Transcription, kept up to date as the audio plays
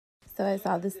So I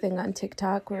saw this thing on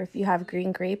TikTok where if you have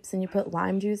green grapes and you put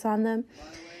lime juice on them,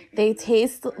 they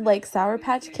taste like Sour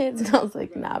Patch Kids. And I was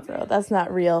like, nah, bro, that's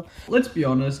not real. Let's be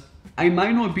honest, I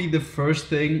might not be the first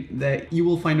thing that you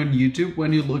will find on YouTube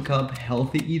when you look up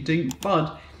healthy eating,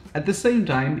 but at the same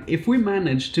time, if we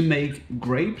manage to make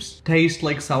grapes taste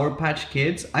like Sour Patch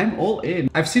Kids, I'm all in.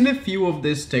 I've seen a few of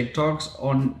these TikToks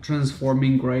on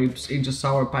transforming grapes into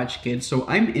Sour Patch Kids, so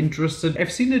I'm interested.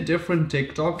 I've seen a different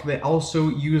TikTok that also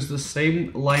used the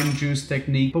same lime juice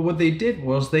technique, but what they did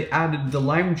was they added the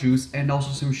lime juice and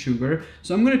also some sugar.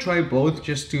 So I'm gonna try both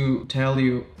just to tell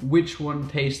you which one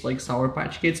tastes like Sour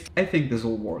Patch Kids. I think this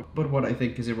will work, but what I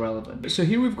think is irrelevant. So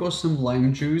here we've got some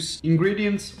lime juice.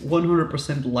 Ingredients,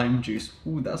 100% lime juice.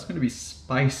 Ooh, that's gonna be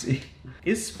spicy.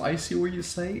 Is spicy what you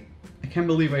say? I can't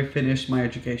believe I finished my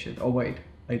education. Oh wait,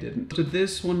 I didn't. To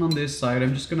this one on this side,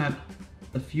 I'm just gonna add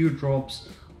a few drops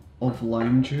of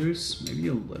lime juice, maybe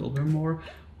a little bit more.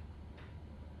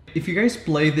 If you guys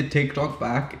play the TikTok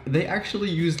back, they actually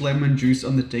use lemon juice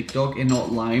on the TikTok and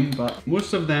not lime, but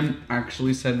most of them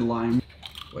actually said lime.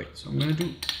 Wait, so I'm gonna do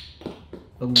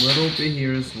a little bit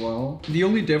here as well. The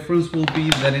only difference will be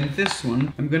that in this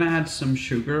one, I'm gonna add some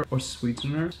sugar or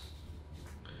sweetener.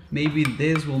 Maybe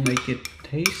this will make it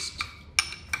taste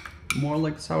more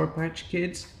like Sour Patch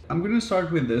Kids. I'm gonna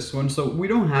start with this one. So we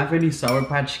don't have any Sour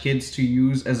Patch Kids to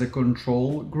use as a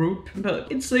control group,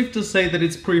 but it's safe to say that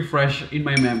it's pretty fresh in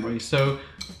my memory. So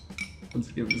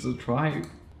let's give this a try.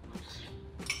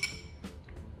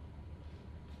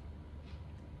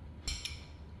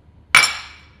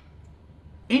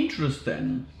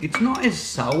 Interesting. It's not as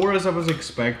sour as I was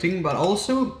expecting, but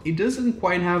also it doesn't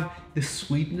quite have the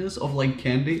sweetness of like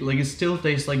candy. Like it still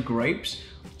tastes like grapes,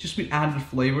 just with added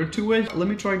flavor to it. Let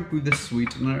me try with the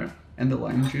sweetener and the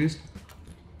lime juice.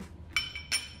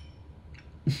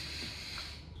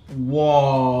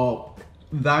 Whoa,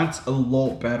 that's a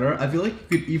lot better. I feel like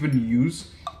you could even use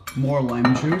more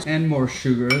lime juice and more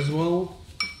sugar as well.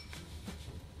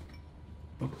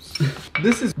 Oops.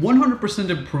 This is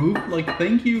 100% approved. Like,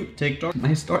 thank you, TikTok.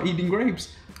 I start eating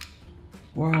grapes.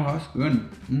 Wow, that's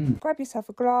good. Grab yourself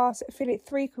a glass, fill it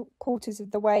 3/4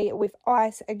 of the way with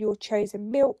ice and your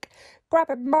chosen milk. Grab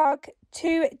a mug,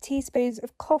 2 teaspoons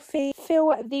of coffee.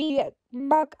 Fill the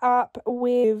mug up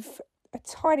with a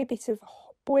tiny bit of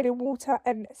boiling water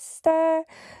and stir.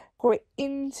 Pour it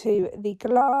into the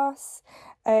glass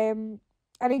and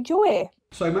enjoy.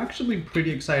 So I'm actually pretty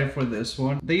excited for this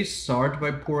one. They start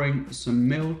by pouring some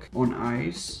milk on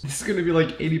ice. This is gonna be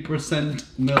like 80%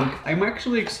 milk. I'm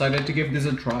actually excited to give this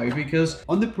a try because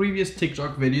on the previous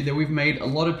TikTok video that we've made, a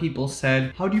lot of people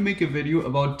said, how do you make a video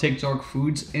about TikTok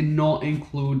foods and not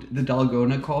include the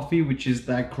Dalgona coffee, which is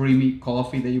that creamy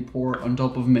coffee that you pour on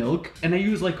top of milk? And I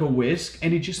used like a whisk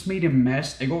and it just made a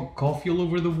mess. I got coffee all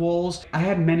over the walls. I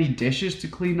had many dishes to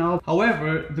clean up.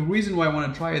 However, the reason why I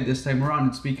want to try it this time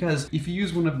around is because if you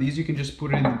use one of these, you can just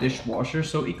put it in the dishwasher,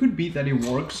 so it could be that it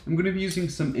works. I'm gonna be using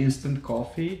some instant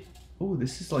coffee. Oh,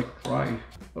 this is like dry.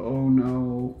 Oh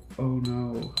no, oh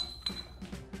no.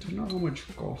 Don't know how much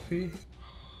coffee.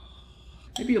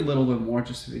 Maybe a little bit more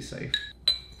just to be safe.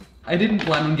 I didn't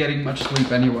plan on getting much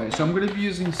sleep anyway, so I'm gonna be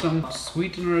using some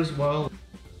sweetener as well.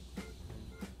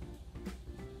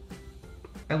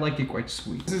 I like it quite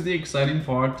sweet. This is the exciting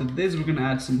part. To this, we're gonna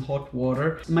add some hot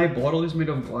water. My bottle is made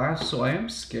of glass, so I am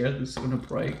scared this is gonna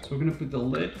break. So we're gonna put the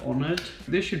lid on it.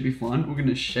 This should be fun. We're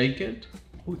gonna shake it.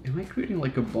 Oh, am I creating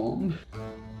like a bomb?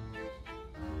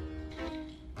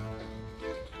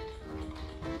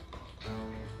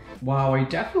 Wow, I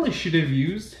definitely should have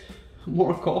used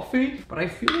more coffee, but I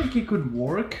feel like it could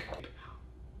work.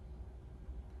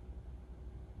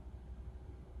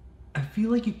 I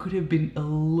feel like it could have been a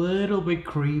little bit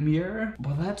creamier,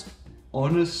 but that's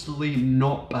honestly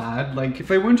not bad. Like,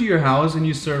 if I went to your house and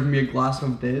you served me a glass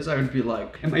of this, I would be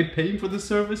like, am I paying for the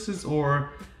services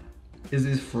or is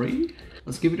this free?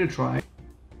 Let's give it a try.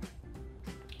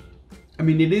 I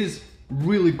mean, it is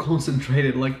really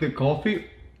concentrated, like the coffee.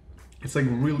 It's like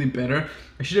really bitter.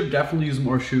 I should have definitely used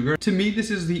more sugar. To me, this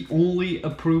is the only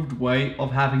approved way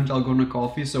of having Dalgona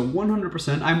coffee. So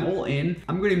 100%, I'm all in.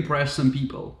 I'm gonna impress some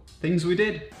people. Things we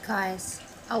did. Guys,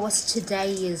 I was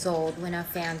today years old when I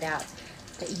found out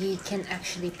that you can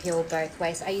actually peel both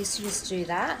ways. I used to just do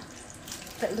that.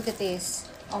 But look at this.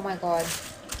 Oh my God.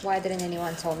 Why didn't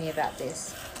anyone tell me about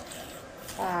this?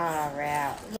 Far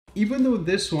out. Even though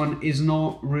this one is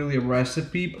not really a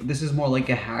recipe, but this is more like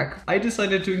a hack, I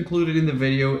decided to include it in the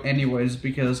video anyways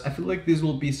because I feel like this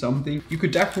will be something you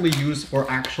could definitely use for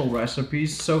actual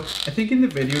recipes. So I think in the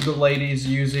video the lady is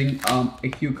using a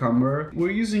cucumber.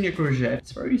 We're using a courgette.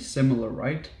 It's very similar,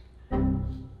 right?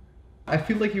 I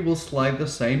feel like it will slide the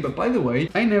same. But by the way,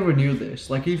 I never knew this.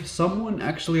 Like, if someone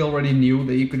actually already knew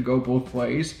that you could go both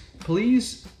ways,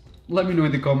 please let me know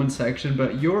in the comment section.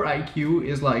 But your IQ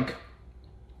is like,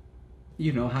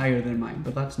 you know, higher than mine,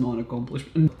 but that's not an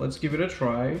accomplishment. Let's give it a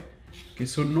try. Okay,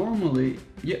 so normally,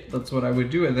 yeah, that's what I would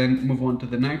do, and then move on to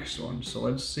the next one. So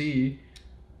let's see.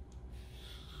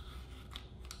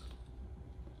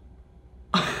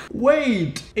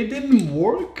 Wait, it didn't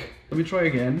work? Let me try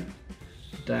again.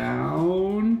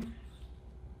 Down.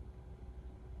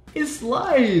 It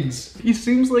slides. It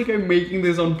seems like I'm making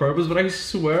this on purpose, but I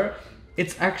swear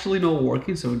it's actually not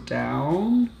working. So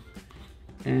down,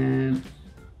 and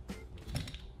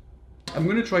I'm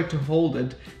gonna try to hold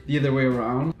it the other way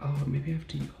around. Oh, maybe I have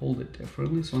to hold it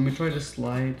differently. So let me try to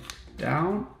slide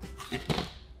down.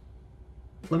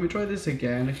 Let me try this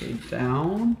again. Okay,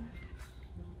 down.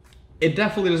 It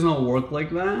definitely does not work like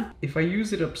that. If I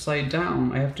use it upside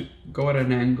down, I have to go at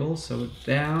an angle. So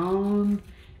down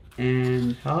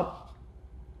and up.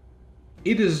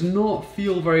 It does not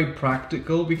feel very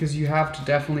practical because you have to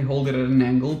definitely hold it at an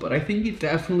angle, but I think it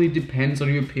definitely depends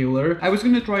on your peeler. I was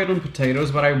gonna try it on potatoes,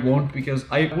 but I won't because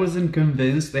I wasn't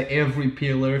convinced that every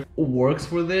peeler works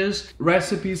for this.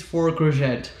 Recipes for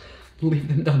courgette. Leave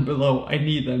them down below. I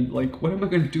need them. Like, what am I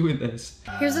gonna do with this?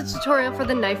 Here's a tutorial for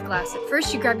the knife glass.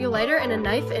 First, you grab your lighter and a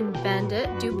knife and bend it.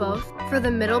 Do both. For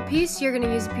the middle piece, you're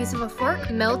gonna use a piece of a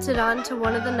fork, melt it onto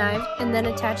one of the knives, and then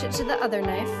attach it to the other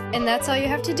knife. And that's all you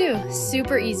have to do.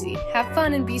 Super easy. Have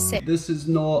fun and be safe. This is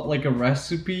not like a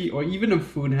recipe or even a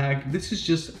food hack. This is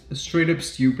just straight up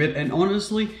stupid, and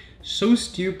honestly, so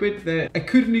stupid that I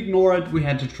couldn't ignore it. We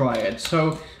had to try it.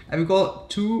 So I've got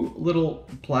two little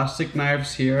plastic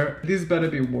knives here. These better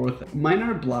be worth it. Mine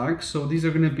are black, so these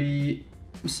are gonna be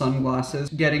sunglasses,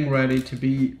 getting ready to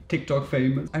be TikTok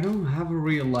famous. I don't have a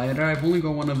real lighter. I've only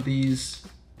got one of these.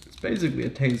 It's basically a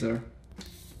taser.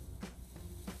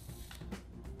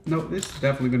 No, this is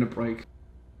definitely gonna break.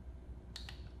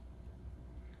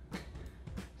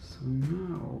 So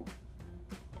now,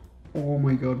 oh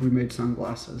my god, we made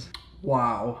sunglasses.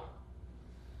 Wow.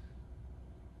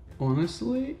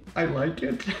 Honestly, I like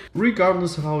it.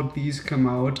 Regardless of how these come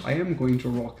out, I am going to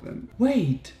rock them.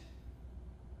 Wait.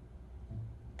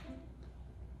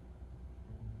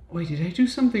 Wait, did I do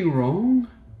something wrong?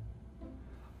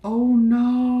 Oh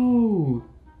no.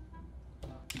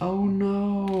 Oh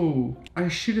no. I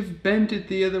should have bent it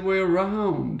the other way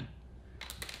around.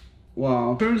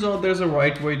 Wow. Turns out there's a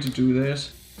right way to do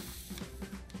this.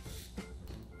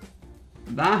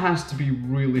 That has to be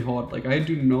really hot. Like, I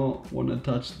do not want to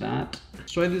touch that.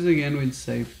 Let's try this again with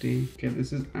safety. Okay,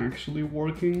 this is actually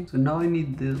working. So now I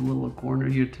need this little corner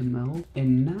here to melt.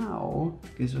 And now,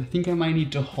 okay, so I think I might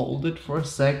need to hold it for a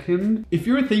second. If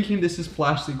you're thinking this is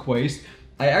plastic waste,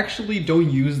 I actually don't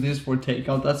use this for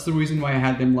takeout. That's the reason why I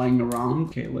had them lying around.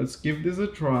 Okay, let's give this a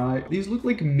try. These look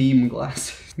like meme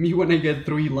glasses. Me when I get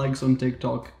 3 likes on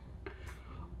TikTok.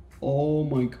 Oh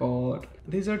my god.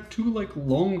 These are too like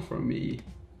long for me.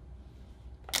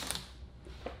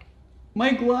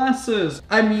 My glasses!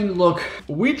 I mean, look,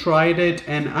 we tried it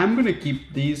and I'm gonna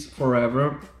keep these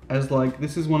forever as like,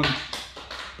 this is one of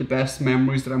the best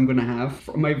memories that I'm gonna have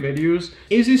from my videos.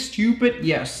 Is it stupid?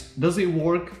 Yes. Does it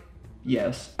work?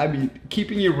 Yes. I mean,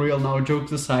 keeping it real now,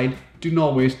 jokes aside, do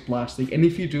not waste plastic. And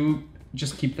if you do,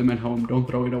 just keep them at home, don't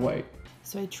throw it away.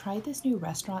 So I tried this new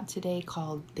restaurant today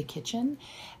called The Kitchen,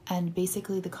 and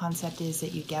basically the concept is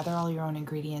that you gather all your own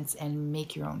ingredients and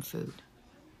make your own food.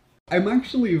 I'm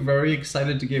actually very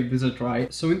excited to give this a try.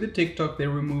 So in the TikTok, they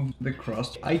removed the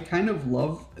crust. I kind of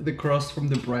love the crust from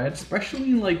the bread, especially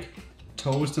in like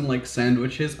toast and like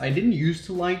sandwiches. I didn't used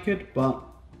to like it, but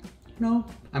no.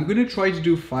 I'm gonna try to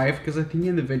do 5 because I think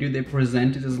in the video they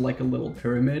present it as like a little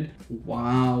pyramid.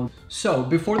 Wow. So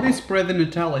before they spread the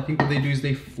Nutella, I think what they do is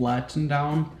they flatten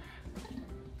down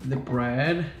the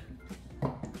bread.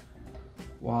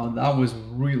 Wow, that was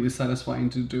really satisfying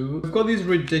to do. I've got these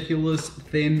ridiculous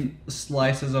thin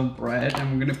slices of bread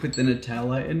and we're gonna put the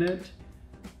Nutella in it.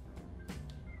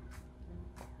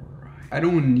 I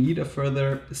don't need a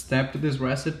further step to this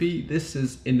recipe. This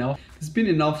is enough. It's been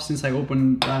enough since I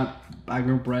opened that bag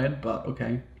of bread, but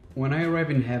okay. When I arrive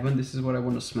in heaven, this is what I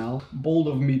want to smell. Bold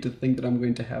of me to think that I'm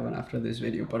going to heaven after this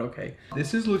video, but okay.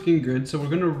 This is looking good, so we're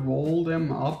gonna roll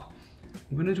them up.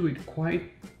 I'm gonna do it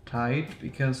quite tight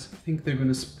because I think they're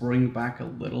gonna spring back a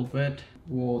little bit.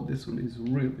 Whoa, this one is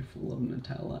really full of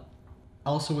Nutella.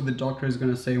 Also what the doctor is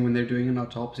gonna say when they're doing an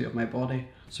autopsy of my body.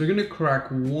 So we're gonna crack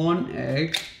 1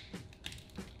 egg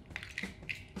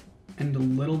and a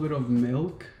little bit of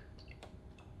milk.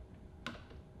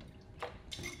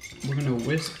 We're gonna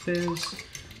whisk this.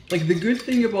 Like, the good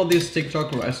thing about these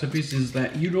TikTok recipes is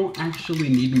that you don't actually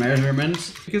need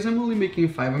measurements. Because I'm only making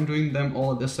 5, I'm doing them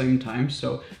all at the same time.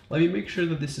 So let me make sure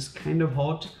that this is kind of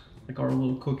hot, like our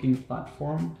little cooking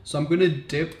platform. So I'm gonna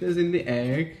dip this in the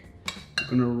egg. I'm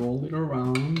gonna roll it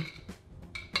around.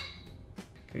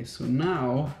 Okay, so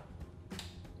now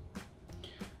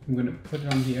I'm gonna put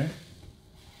it on here.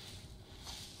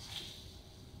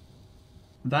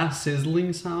 That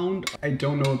sizzling sound, I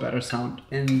don't know a better sound.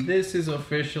 And this is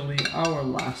officially our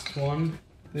last one.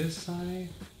 This side.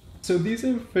 So these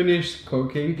are finished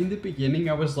cooking. In the beginning,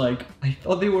 I was like, I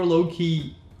thought they were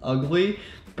low-key ugly.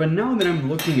 But now that I'm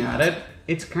looking at it,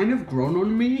 it's kind of grown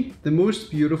on me. The most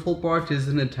beautiful part is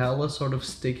the Nutella sort of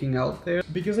sticking out there.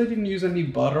 Because I didn't use any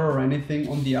butter or anything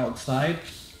on the outside,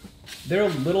 they're a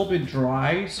little bit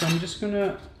dry. So I'm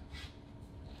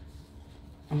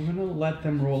gonna let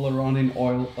them roll around in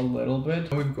oil a little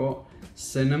bit. We've got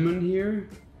cinnamon here.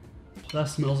 That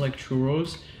smells like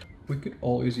churros. We could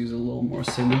always use a little more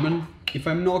cinnamon. If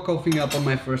I'm not coughing up on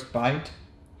my first bite,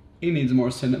 it needs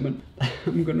more cinnamon.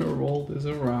 I'm gonna roll this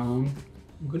around.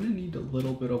 I'm gonna need a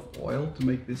little bit of oil to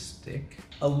make this stick.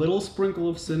 A little sprinkle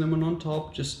of cinnamon on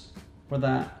top, just for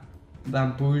that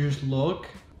bourgeois look.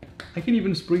 I can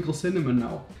even sprinkle cinnamon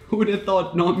now. Who would have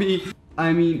thought? Not me.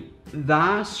 I mean,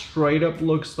 that straight up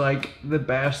looks like the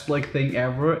best thing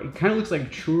ever. It kind of looks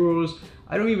like churros.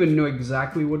 I don't even know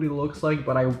exactly what it looks like,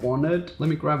 but I want it. Let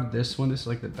me grab this one. This is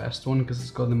like the best one because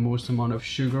it's got the most amount of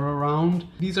sugar around.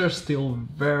 These are still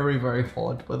very, very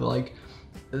hot, but like,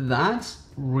 that's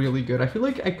really good. I feel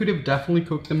like I could have definitely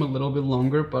cooked them a little bit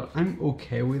longer, but I'm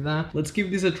okay with that. Let's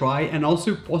give this a try, and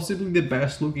also possibly the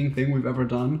best looking thing we've ever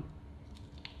done.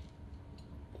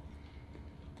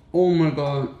 Oh my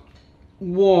god.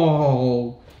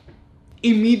 Whoa.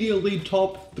 Immediately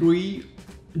top 3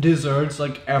 desserts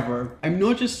ever. I'm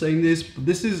not just saying this, but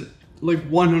this is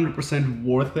 100%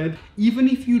 worth it. Even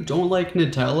if you don't like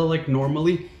Nutella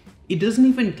normally, it doesn't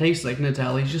even taste like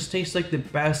Nutella. It just tastes like the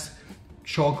best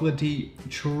chocolatey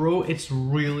churro. It's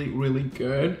really, really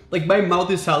good. My mouth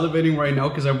is salivating right now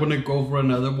because I want to go for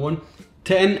another one.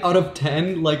 10 out of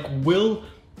 10, will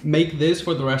make this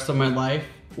for the rest of my life.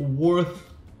 Worth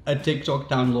a TikTok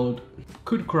download.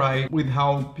 Could cry with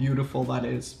how beautiful that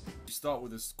is. You start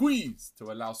with a squeeze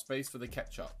to allow space for the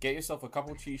ketchup. Get yourself a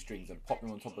couple cheese strings and pop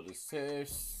them on top of the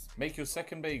sauce. Make your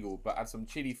second bagel, but add some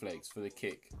chili flakes for the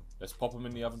kick. Let's pop them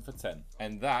in the oven for 10.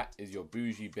 And that is your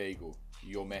bougie bagel.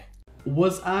 Yummy.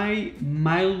 Was I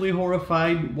mildly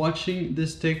horrified watching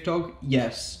this TikTok?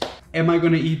 Yes. Am I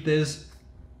gonna eat this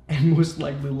and most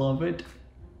likely love it?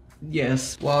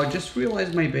 Yes. Wow, I just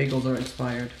realized my bagels are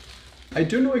expired. I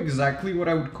don't know exactly what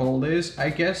I would call this.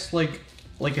 I guess like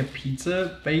a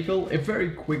pizza bagel, a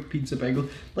very quick pizza bagel.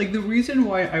 The reason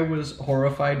why I was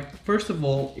horrified, first of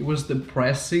all, it was the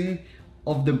pressing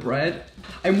of the bread.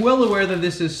 I'm well aware that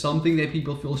this is something that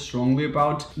people feel strongly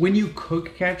about. When you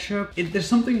cook ketchup, there's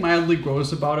something mildly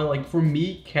gross about it. For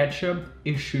me, ketchup,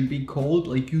 it should be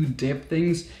cold. You dip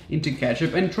things into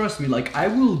ketchup, and trust me, I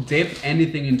will dip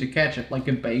anything into ketchup, like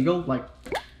a bagel,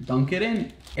 dunk it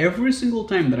in. Every single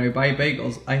time that I buy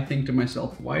bagels, I think to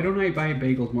myself, why don't I buy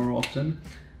bagels more often?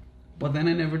 But then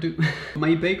I never do.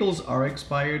 My bagels are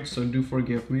expired, so do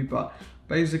forgive me, but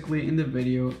basically in the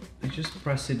video, I just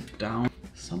press it down.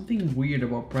 Something weird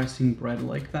about pressing bread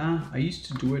like that. I used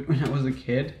to do it when I was a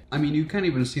kid. I mean, you can't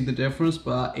even see the difference,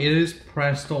 but it is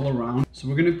pressed all around. So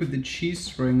we're gonna put the cheese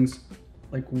strings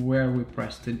where we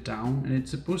pressed it down, and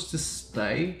it's supposed to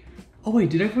stay. Oh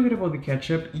wait, did I forget about the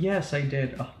ketchup? Yes, I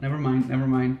did. Oh, never mind, never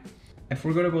mind. I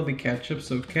forgot about the ketchup.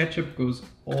 So ketchup goes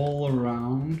all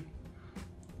around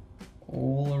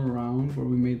where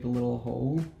we made the little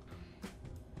hole.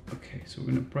 Okay, so we're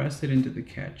gonna press it into the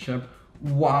ketchup.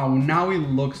 Wow, now it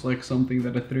looks like something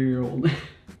that a 3-year-old...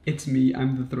 It's me,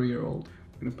 I'm the 3-year-old.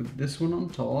 I'm gonna put this one on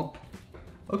top.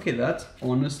 Okay, that's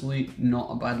honestly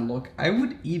not a bad look. I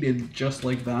would eat it just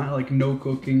like that, no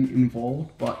cooking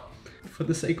involved, but for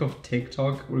the sake of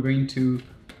TikTok, we're going to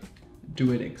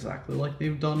do it exactly like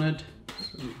they've done it.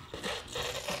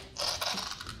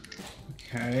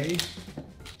 Okay.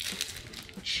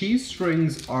 Cheese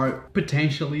strings are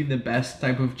potentially the best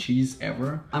type of cheese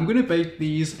ever. I'm gonna bake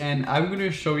these and I'm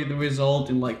gonna show you the result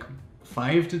in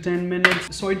 5 to 10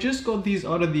 minutes. So I just got these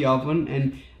out of the oven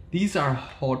and these are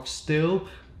hot still,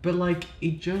 but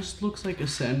it just looks like a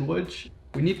sandwich.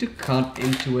 We need to cut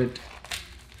into it.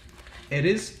 It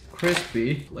is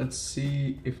crispy. Let's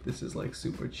see if this is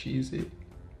super cheesy.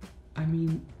 I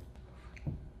mean,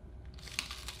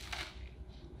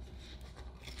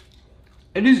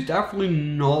 it is definitely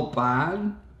not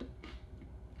bad.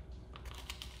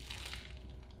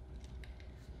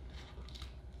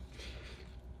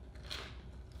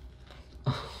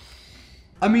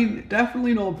 I mean,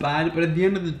 definitely not bad, but at the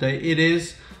end of the day, it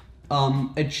is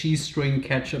a cheese string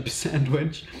ketchup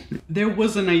sandwich. There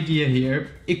was an idea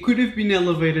here. It could have been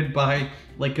elevated by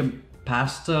like a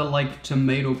pasta, like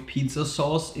tomato pizza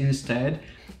sauce instead.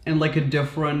 And like a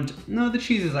different, no, the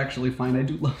cheese is actually fine. I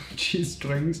do love cheese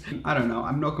strings. I don't know,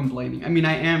 I'm not complaining. I mean,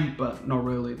 I am, but not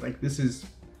really. Like it's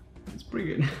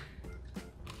pretty good.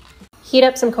 Heat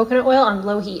up some coconut oil on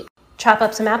low heat. Chop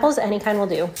up some apples, any kind will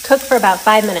do. Cook for about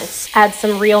 5 minutes. Add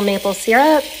some real maple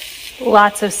syrup,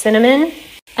 lots of cinnamon,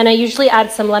 and I usually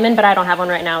add some lemon, but I don't have one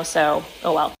right now, so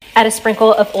oh well. Add a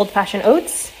sprinkle of old-fashioned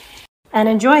oats, and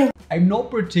enjoy. I'm not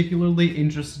particularly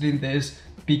interested in this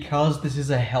because this is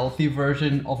a healthy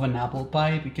version of an apple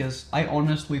pie, because I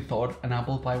honestly thought an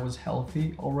apple pie was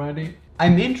healthy already.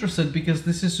 I'm interested because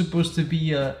this is supposed to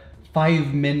be a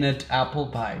 5-minute apple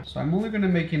pie. So I'm only gonna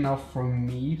make enough for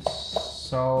me.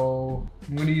 So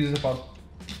I'm gonna use about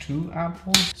 2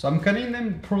 apples. So I'm cutting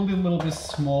them probably a little bit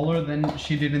smaller than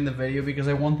she did in the video because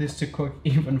I want this to cook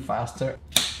even faster.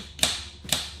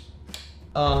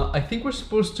 I think we're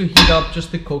supposed to heat up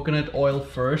just the coconut oil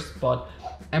first, but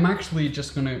I'm actually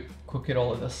just gonna cook it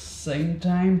all at the same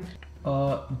time.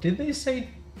 Did they say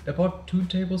about 2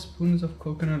 tablespoons of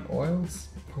coconut oils?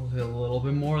 Probably a little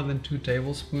bit more than 2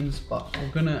 tablespoons, but we're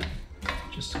gonna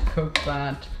just cook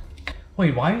that.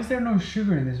 Wait, why is there no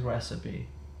sugar in this recipe?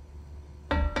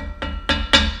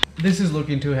 This is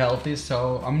looking too healthy,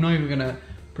 so I'm not even gonna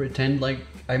pretend like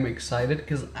I'm excited,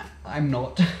 because I'm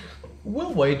not.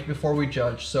 We'll wait before we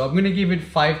judge, so I'm gonna give it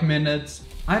 5 minutes.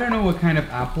 I don't know what kind of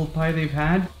apple pie they've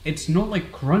had. It's not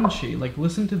like crunchy, like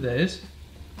listen to this.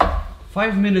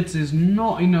 5 minutes is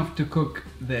not enough to cook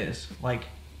this, like,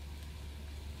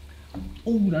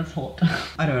 oh, that's hot.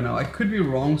 I don't know, I could be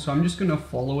wrong, so I'm just gonna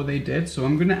follow what they did. So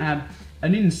I'm gonna add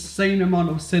an insane amount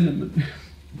of cinnamon.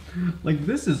 Like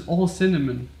this is all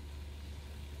cinnamon.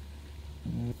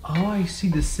 Oh, I see,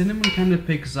 the cinnamon kind of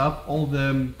picks up all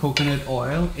the coconut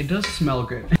oil. It does smell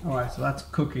good. All right, so that's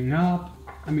cooking up.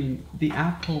 I mean, the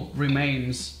apple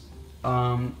remains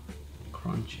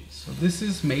crunchy. So this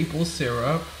is maple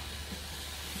syrup.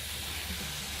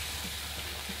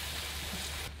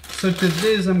 So to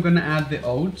this, I'm gonna add the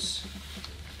oats.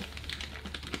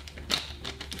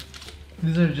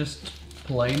 These are just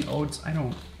plain oats, I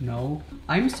don't know.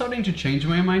 I'm starting to change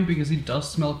my mind because it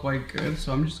does smell quite good.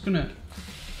 So we're just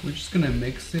gonna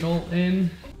mix it all in.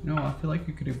 No, I feel like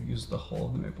you could have used the whole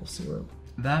maple syrup.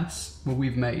 That's what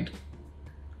we've made.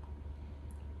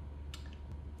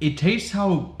 It tastes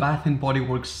how Bath & Body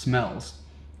Works smells.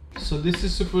 So this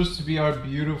is supposed to be our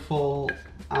beautiful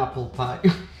apple pie.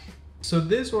 So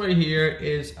this right here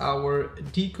is our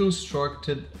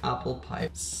deconstructed apple pie.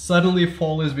 Suddenly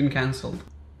fall has been cancelled.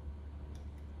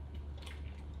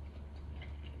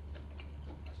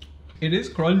 It is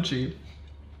crunchy.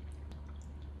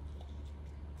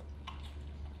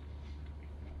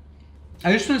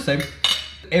 I just want to say,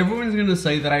 everyone's gonna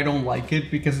say that I don't like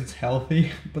it because it's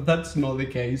healthy, but that's not the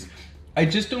case. I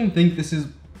just don't think this is,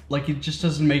 like, it just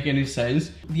doesn't make any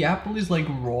sense. The apple is like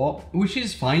raw, which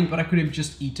is fine, but I could have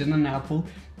just eaten an apple.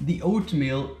 The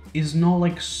oatmeal is not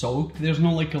like soaked, there's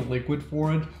not like a liquid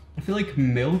for it. I feel like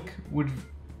milk would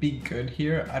be good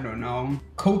here, I don't know.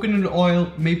 Coconut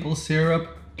oil, maple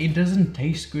syrup, it doesn't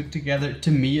taste good together,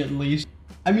 to me at least.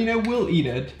 I mean, I will eat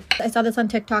it. I saw this on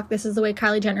TikTok. This is the way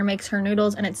Kylie Jenner makes her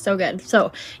noodles, and it's so good.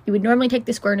 So you would normally take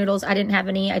the square noodles. I didn't have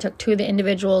any. I took 2 of the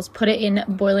individuals, put it in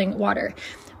boiling water.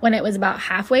 When it was about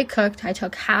halfway cooked, I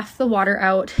took half the water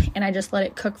out and I just let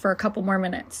it cook for a couple more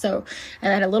minutes. So I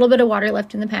had a little bit of water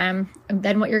left in the pan. And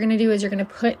then what you're going to do is you're going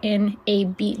to put in a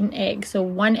beaten egg. So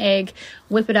 1 egg,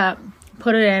 whip it up,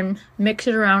 put it in, mix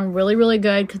it around really, really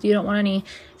good because you don't want any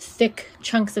thick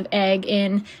chunks of egg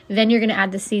in. Then you're going to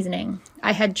add the seasoning.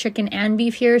 I had chicken and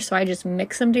beef here, so I just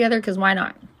mix them together because why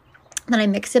not? Then I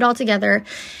mixed it all together,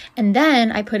 and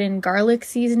then I put in garlic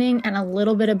seasoning and a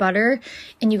little bit of butter.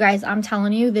 And you guys, I'm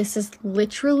telling you, this is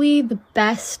literally the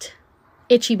best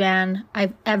Ichiban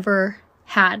I've ever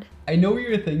had. I know what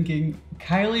you're thinking.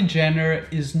 Kylie Jenner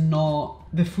is not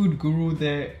the food guru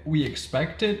that we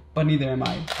expected, but neither am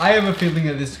I. I have a feeling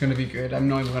that this is gonna be good. I'm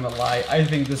not even gonna lie. I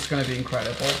think this is gonna be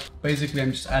incredible. Basically,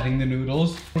 I'm just adding the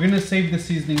noodles. We're gonna save the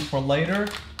seasoning for later.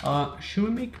 Should we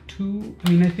make 2? I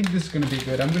mean, I think this is gonna be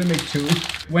good. I'm gonna make 2.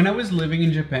 When I was living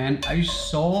in Japan, I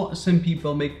saw some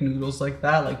people make noodles like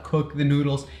that, like cook the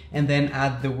noodles and then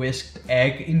add the whisked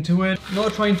egg into it.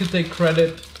 Not trying to take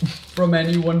credit from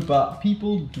anyone, but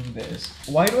people do this.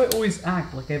 Why do I always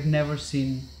act like I've never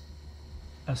seen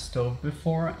a stove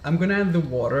before? I'm gonna add the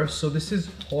water. So this is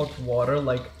hot water,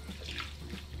 like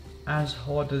as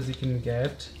hot as you can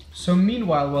get. So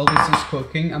meanwhile, while this is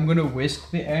cooking, I'm gonna whisk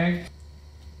the egg.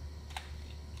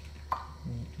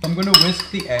 I'm gonna whisk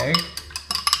the egg.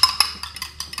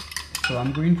 So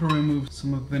I'm going to remove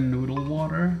some of the noodle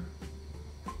water.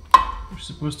 We're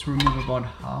supposed to remove about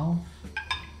half.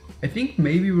 I think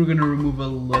maybe we're gonna remove a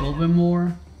little bit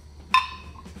more.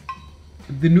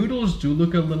 The noodles do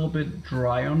look a little bit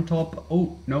dry on top.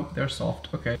 Oh, no, they're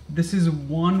soft. Okay. This is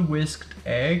 1 whisked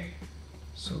egg.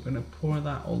 So we're gonna pour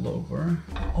that all over.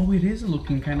 Oh, it is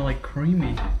looking kind of like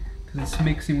creamy because it's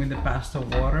mixing with the pasta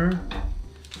water.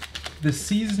 The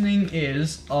seasoning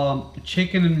is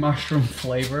chicken and mushroom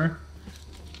flavor.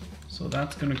 So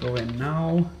that's gonna go in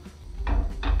now.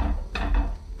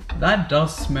 That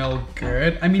does smell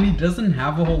good. I mean, it doesn't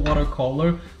have a whole lot of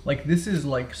color. Like, this is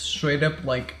like straight up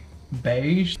like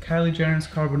beige. Kylie Jenner's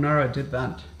carbonara did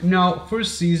that. Now, for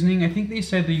seasoning, I think they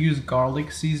said they use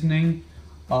garlic seasoning.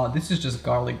 This is just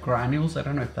garlic granules. I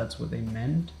don't know if that's what they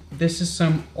meant. This is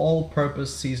some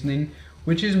all-purpose seasoning,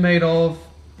 which is made of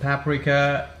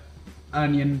paprika,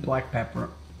 onion, black pepper.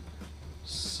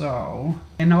 So,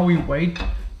 and now we wait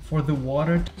for the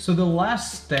water. So the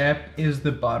last step is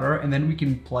the butter, and then we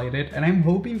can plate it. And I'm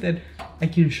hoping that I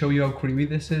can show you how creamy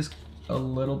this is. A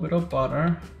little bit of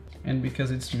butter, and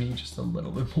because it's me, just a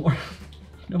little bit more.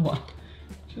 You know what?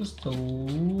 Just a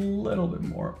little bit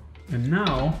more. And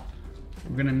now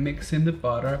we're gonna mix in the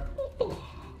butter.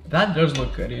 That does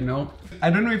look good, you know? I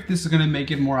don't know if this is gonna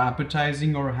make it more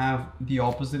appetizing or have the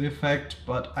opposite effect,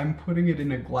 but I'm putting it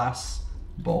in a glass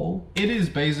bowl. It is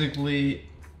basically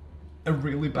a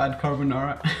really bad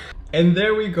carbonara. And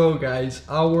there we go, guys.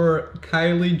 Our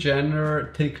Kylie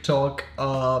Jenner TikTok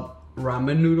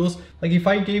ramen noodles. Like, if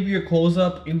I gave you a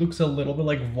close-up, it looks a little bit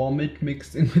like vomit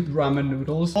mixed in with ramen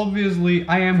noodles. Obviously,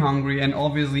 I am hungry, and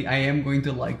obviously I am going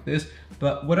to like this,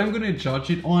 but what I'm gonna judge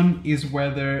it on is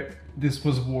whether this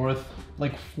was worth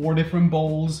like 4 different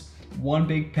bowls, 1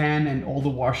 big pan, and all the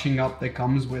washing up that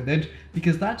comes with it,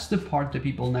 because that's the part that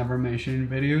people never mention in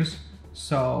videos.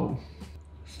 So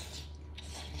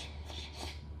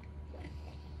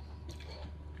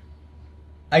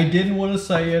I didn't want to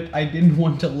say it, I didn't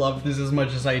want to love this as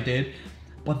much as I did,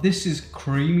 but this is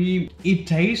creamy. It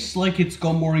tastes like it's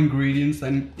got more ingredients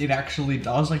than it actually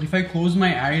does. Like, if I close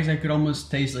my eyes, I could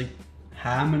almost taste like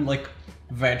ham and like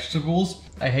vegetables.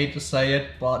 I hate to say it,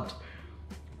 but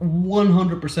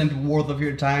 100% worth of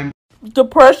your time.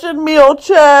 Depression meal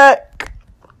check.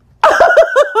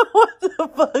 What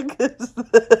the fuck is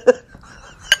this?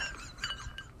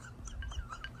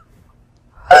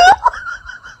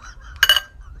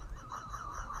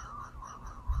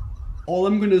 All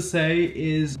I'm gonna say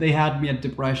is they had me at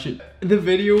depression. The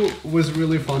video was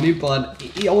really funny, but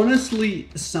it honestly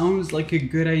sounds like a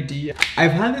good idea.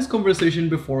 I've had this conversation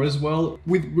before as well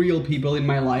with real people in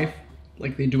my life,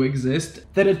 like they do exist,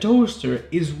 that a toaster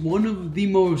is one of the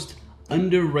most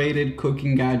underrated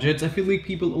cooking gadgets. I feel like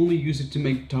people only use it to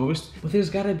make toast, but there's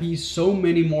gotta be so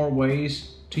many more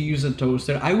ways to use a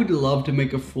toaster. I would love to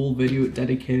make a full video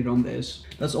dedicated on this.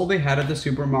 That's all they had at the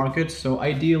supermarket, so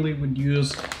ideally would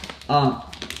use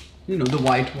you know, the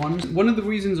white ones. One of the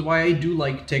reasons why I do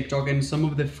like TikTok and some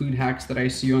of the food hacks that I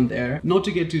see on there, not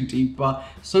to get too deep, but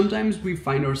sometimes we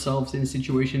find ourselves in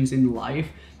situations in life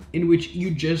in which you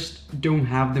just don't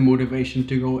have the motivation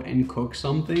to go and cook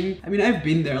something. I mean, I've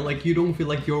been there. Like, you don't feel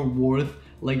like you're worth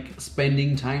like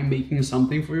spending time making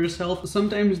something for yourself.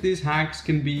 Sometimes these hacks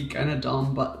can be kind of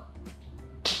dumb, but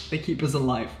they keep us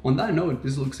alive. On that note,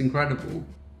 this looks incredible.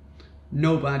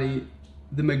 Nobody,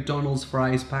 the McDonald's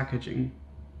fries packaging.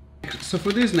 So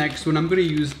for this next one, I'm gonna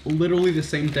use literally the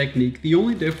same technique. The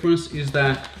only difference is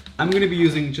that I'm gonna be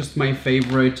using just my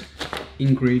favorite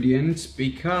ingredients,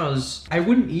 because I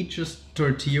wouldn't eat just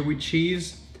tortilla with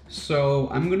cheese. So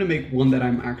I'm gonna make one that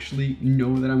I'm actually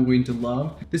know that I'm going to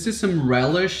love. This is some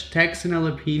relish, Texan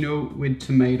jalapeno with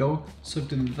tomato. So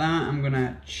to that, I'm gonna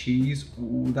add cheese.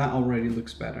 Ooh, that already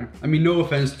looks better. I mean, no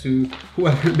offense to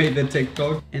whoever made the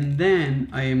TikTok. And then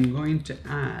I am going to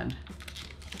add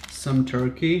some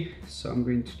turkey. So I'm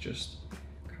going to just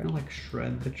kind of like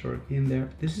shred the turkey in there.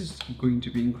 This is going to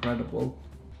be incredible.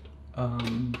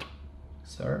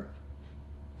 Sir?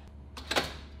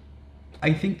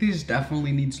 I think this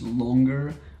definitely needs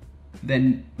longer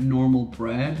than normal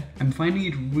bread. I'm finding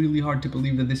it really hard to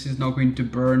believe that this is not going to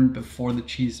burn before the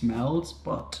cheese melts,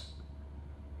 but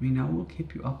I mean, I will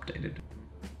keep you updated.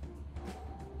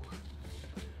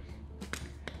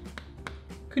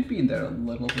 Could be in there a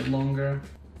little bit longer.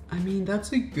 I mean,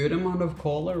 that's a good amount of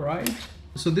color, right?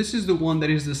 So this is the one that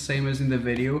is the same as in the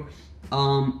video.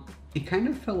 It kind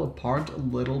of fell apart a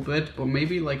little bit, but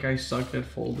maybe like I sucked at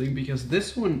folding, because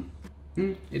this one,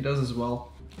 it does as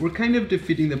well. We're kind of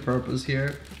defeating the purpose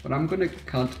here, but I'm gonna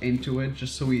cut into it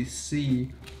just so we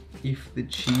see if the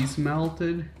cheese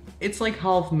melted. It's like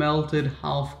half melted,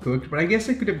 half cooked, but I guess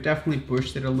I could have definitely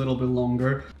pushed it a little bit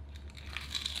longer.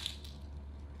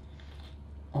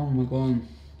 Oh my god.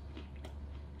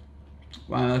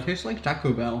 Wow, that tastes like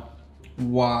Taco Bell.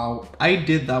 Wow, I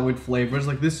did that with flavors.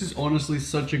 Like, this is honestly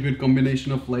such a good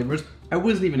combination of flavors. I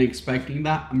wasn't even expecting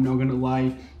that, I'm not gonna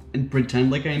lie and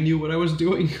pretend like I knew what I was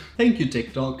doing. Thank you,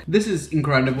 TikTok. This is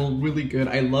incredible, really good.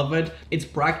 I love it. It's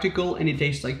practical and it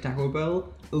tastes like Taco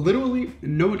Bell. Literally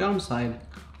no downside.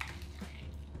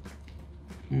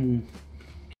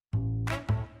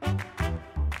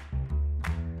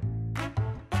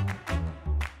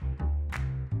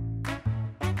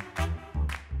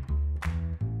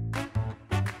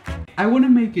 I want to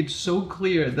make it so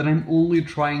clear that I'm only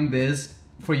trying this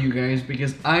for you guys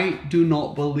because I do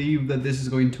not believe that this is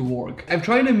going to work. I've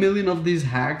tried a million of these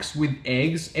hacks with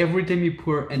eggs. Every time you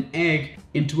pour an egg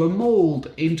into a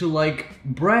mold, into like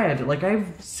bread, like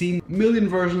I've seen a million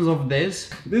versions of this.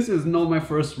 This is not my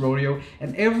first rodeo,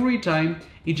 and every time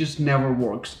it just never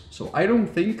works. So I don't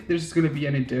think this is gonna be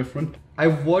any different.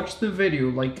 I've watched the video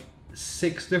like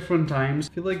 6 different times.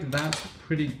 I feel like that's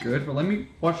pretty good, but let me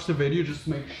watch the video just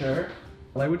to make sure.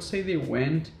 Well, I would say they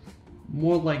went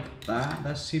more like that.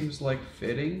 That seems like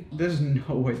fitting. There's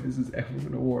no way this is ever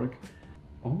gonna work.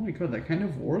 Oh my god, that kind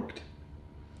of worked.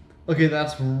 Okay,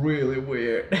 that's really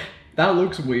weird. That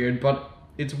looks weird, but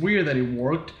it's weird that it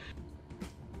worked.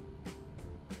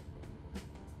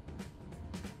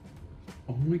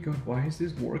 Oh my god, why is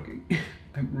this working?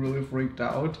 I'm really freaked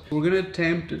out. We're gonna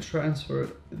attempt to transfer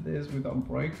this without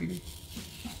breaking.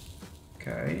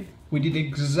 Okay. We did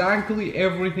exactly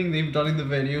everything they've done in the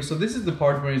video, so this is the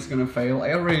part where it's gonna fail.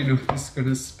 I already know this is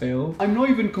gonna spill. I'm not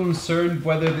even concerned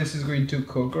whether this is going to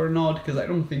cook or not, because I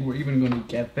don't think we're even gonna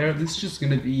get there. This is just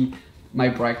gonna be my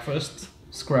breakfast.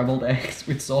 Scrambled eggs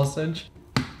with sausage.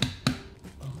 Oh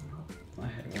no, I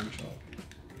had one shot.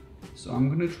 So I'm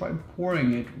gonna try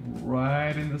pouring it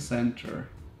right in the center.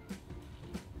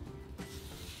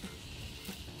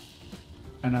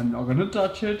 And I'm not gonna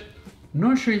touch it. I'm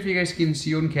not sure if you guys can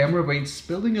see on camera, but it's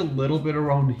spilling a little bit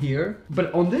around here.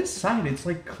 But on this side, it's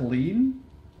like clean.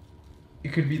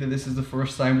 It could be that this is the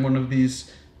first time one of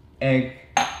these egg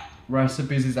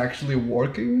recipes is actually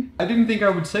working. I didn't think I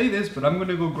would say this, but I'm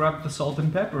gonna go grab the salt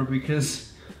and pepper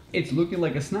because it's looking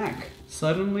like a snack.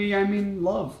 Suddenly, I'm in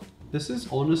love. This is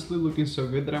honestly looking so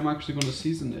good that I'm actually gonna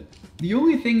season it. The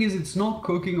only thing is it's not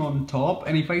cooking on top,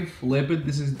 and if I flip it,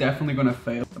 this is definitely gonna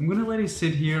fail. I'm gonna let it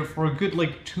sit here for a good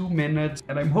like 2 minutes,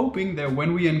 and I'm hoping that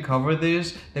when we uncover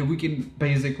this, that we can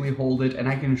basically hold it and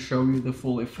I can show you the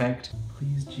full effect.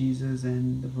 Please, Jesus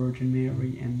and the Virgin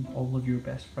Mary and all of your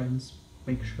best friends,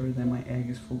 make sure that my egg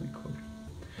is fully cooked.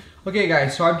 Okay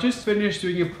guys, so I've just finished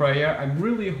doing a prayer. I'm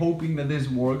really hoping that this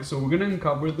works, so we're gonna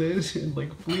uncover this and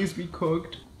like, please be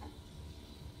cooked.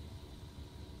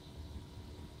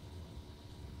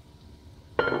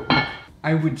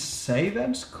 I would say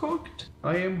that's cooked.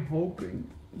 I am hoping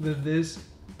that this...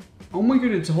 Oh my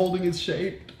god, it's holding its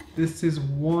shape. This is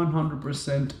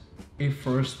 100% a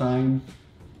first time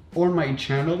on my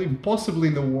channel, possibly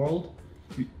in the world.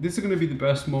 This is gonna be the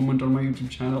best moment on my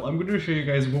YouTube channel. I'm gonna show you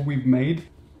guys what we've made.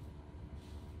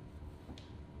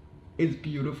 It's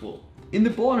beautiful. In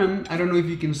the bottom, I don't know if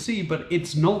you can see, but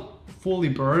it's not fully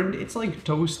burned. It's like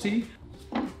toasty.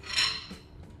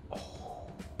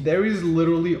 There is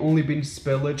literally only been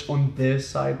spillage on this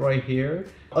side right here.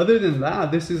 Other than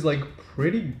that, this is like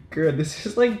pretty good. This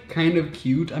is like kind of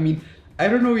cute. I mean, I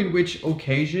don't know in which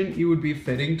occasion it would be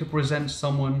fitting to present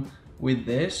someone with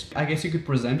this. I guess you could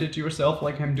present it to yourself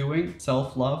like I'm doing.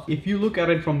 Self-love. If you look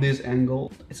at it from this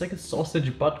angle, it's like a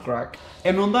sausage butt crack.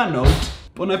 And on that note,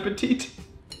 bon appetit.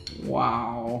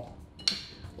 Wow.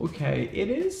 Okay,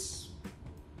 it is...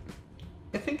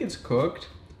 I think it's cooked.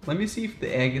 Let me see if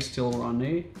the egg is still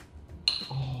runny.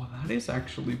 Oh, that is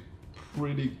actually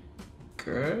pretty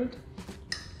good.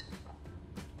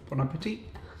 Bon appetit.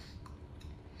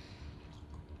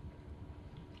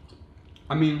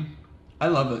 I mean, I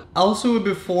love it. Also a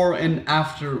before and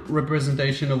after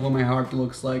representation of what my heart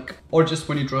looks like. Or just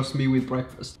when you trust me with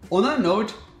breakfast. On that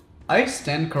note, I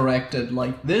stand corrected.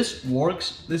 Like, this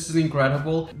works. This is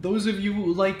incredible. Those of you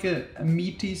who like a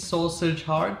meaty sausage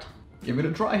heart, give it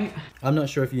a try. I'm not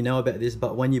sure if you know about this,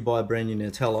 but when you buy a brand new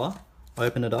Nutella,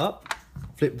 open it up,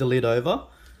 flip the lid over.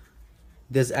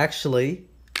 There's actually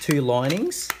 2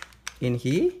 linings in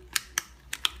here.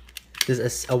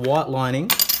 There's a white lining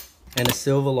and a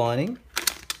silver lining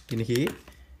in here.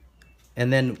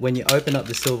 And then when you open up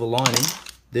the silver lining,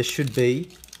 there should be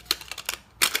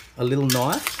a little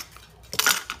knife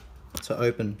to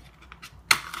open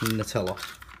Nutella.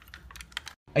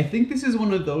 I think this is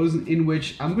one of those in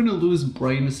which I'm gonna lose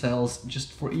brain cells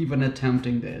just for even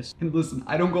attempting this. And listen,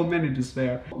 I don't got many to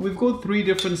spare. We've got 3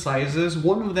 different sizes.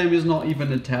 One of them is not even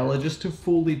Nutella, just to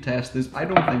fully test this. I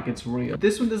don't think it's real.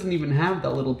 This one doesn't even have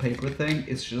that little paper thing.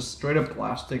 It's just straight up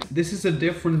plastic. This is a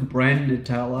different brand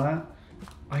Nutella.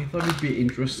 I thought it'd be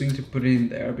interesting to put it in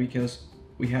there because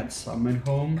we had some at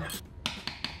home.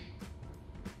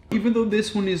 Even though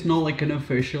this one is not like an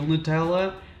official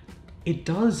Nutella, it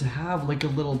does have like a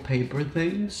little paper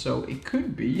thing, so it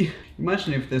could be.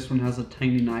 Imagine if this one has a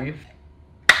tiny knife.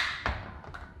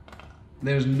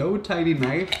 There's no tiny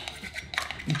knife,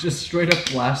 just straight up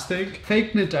plastic.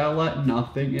 Fake Nutella,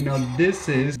 nothing. And now this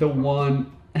is the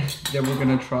one that we're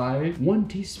gonna try. 1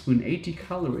 teaspoon, 80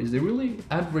 calories. They really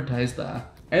advertise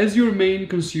that. As your main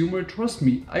consumer, trust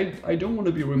me, I don't want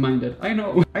to be reminded. I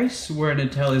know. I swear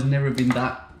Nutella has never been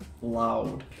that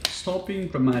loud. Stop being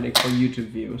dramatic for YouTube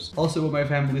views. Also what my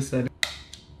family said.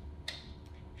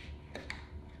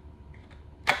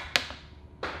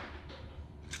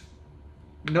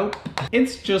 Nope,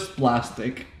 it's just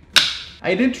plastic.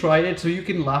 I did try it, so you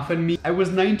can laugh at me. I was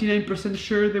 99%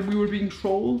 sure that we were being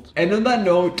trolled. And on that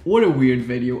note, what a weird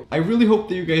video. I really hope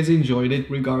that you guys enjoyed it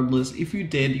regardless. If you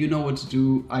did, you know what to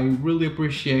do. I really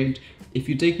appreciate if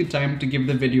you take the time to give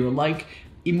the video a like.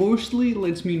 Emotionally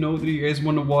lets me know that you guys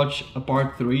want to watch a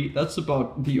part 3. That's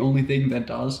about the only thing that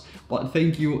does. But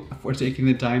thank you for taking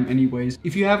the time anyways.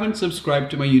 If you haven't subscribed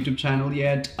to my YouTube channel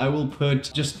yet, I will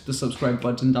put just the subscribe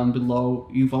button down below.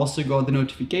 You've also got the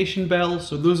notification bell.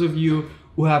 So those of you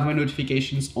who have my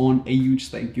notifications on, a huge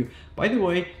thank you. By the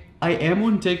way, I am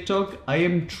on TikTok. I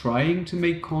am trying to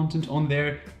make content on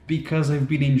there because I've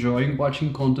been enjoying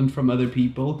watching content from other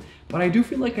people. But I do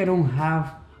feel like I don't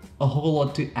have a whole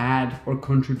lot to add or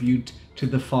contribute to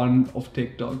the fun of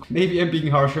TikTok. Maybe I'm being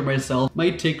harsh on myself.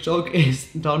 My TikTok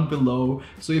is down below,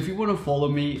 so if you want to follow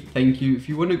me, thank you. If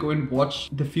you want to go and watch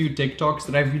the few TikToks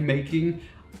that I've been making,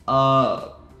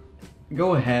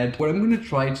 go ahead. What I'm gonna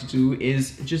try to do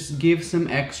is just give some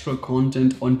extra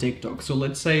content on TikTok. So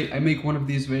let's say I make one of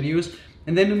these videos,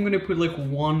 and then I'm gonna put like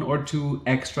 1 or 2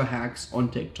 extra hacks on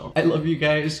TikTok. I love you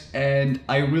guys, and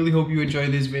I really hope you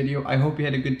enjoyed this video. I hope you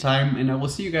had a good time, and I will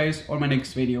see you guys on my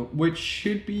next video, which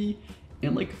should be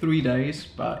in like 3 days,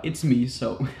 but it's me,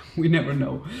 so we never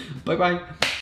know. Bye bye.